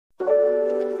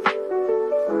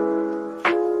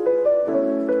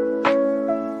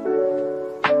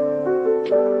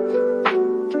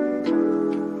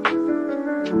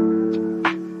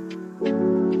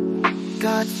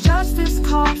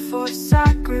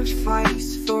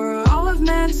sacrifice for all of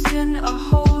man's sin, a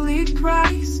holy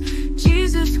price.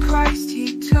 Jesus Christ,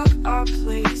 he took our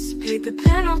place, paid the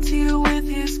penalty with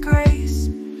his grace.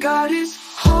 God is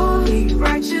holy,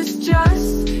 righteous,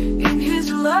 just. In his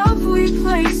love we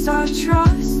place our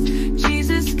trust.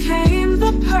 Jesus came,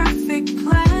 the perfect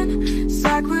plan,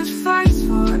 sacrifice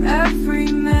for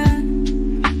every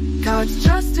man. God's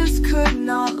justice could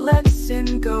not let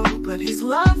sin go, but his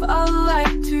love a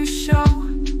light to show.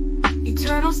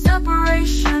 Eternal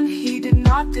separation he did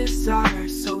not desire,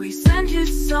 so he sent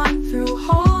his son through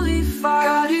holy fire.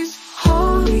 God is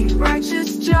holy,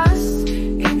 righteous, just.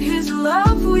 In his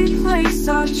love we place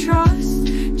our trust.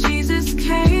 Jesus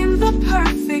came, the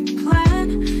perfect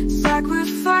plan,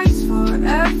 sacrifice for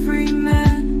every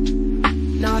man.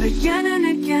 Not again and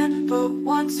again, but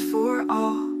once for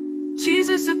all.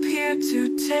 Jesus appeared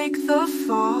to take the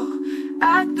fall.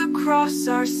 At the cross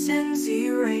our sins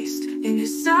erased. In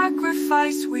his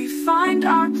sacrifice we find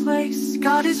our place.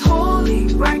 God is holy,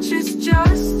 righteous,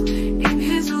 just. In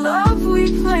his love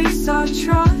we place our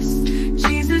trust.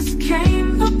 Jesus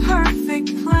came, the perfect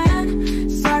plan,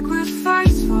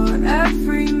 sacrifice for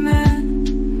every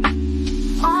man.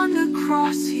 On the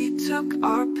cross he took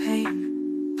our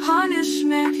pain,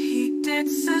 punishment he did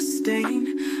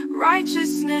sustain.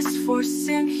 Righteousness for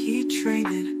sin he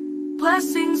traded.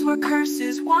 Blessings were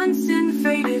curses once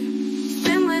invaded.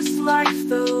 Sinless life,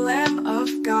 the Lamb of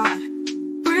God,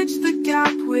 bridged the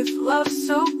gap with love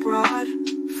so broad.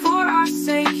 For our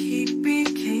sake he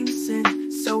became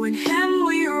sin, so in him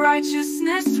we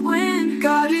righteousness win.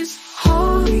 God is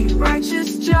holy,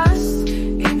 righteous, just.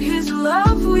 In his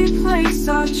love we place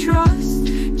our trust.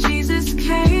 Jesus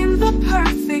came, the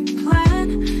perfect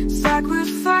plan,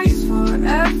 sacrifice for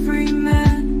every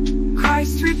man.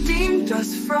 Christ redeemed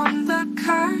us from the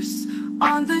curse.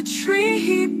 On the tree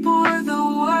he bore the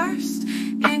worst.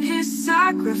 In his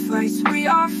sacrifice we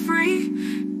are free.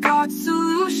 God's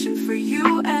solution for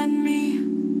you and me.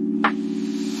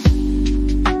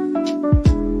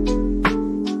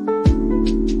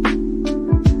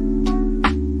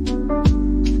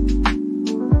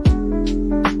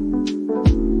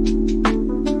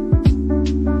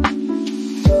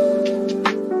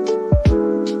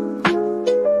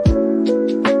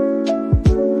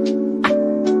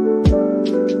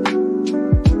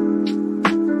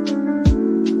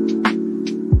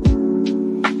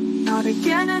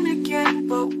 Again and again,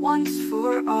 but once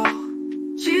for all.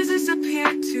 Jesus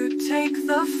appeared to take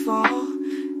the fall.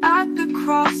 At the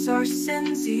cross our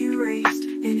sins erased.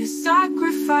 In his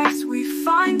sacrifice we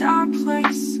find our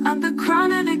place. On the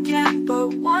crown and again,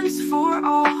 but once for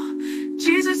all.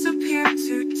 Jesus appeared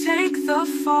to take the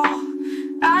fall.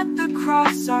 At the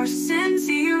cross our sins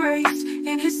erased.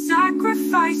 In his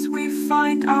sacrifice we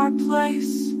find our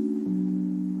place.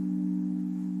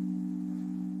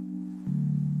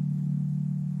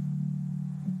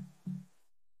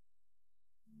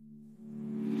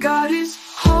 God is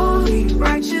holy,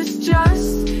 righteous,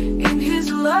 just. In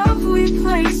his love we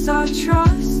place our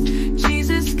trust.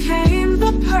 Jesus came,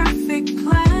 the perfect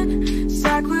plan,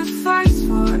 sacrifice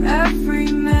for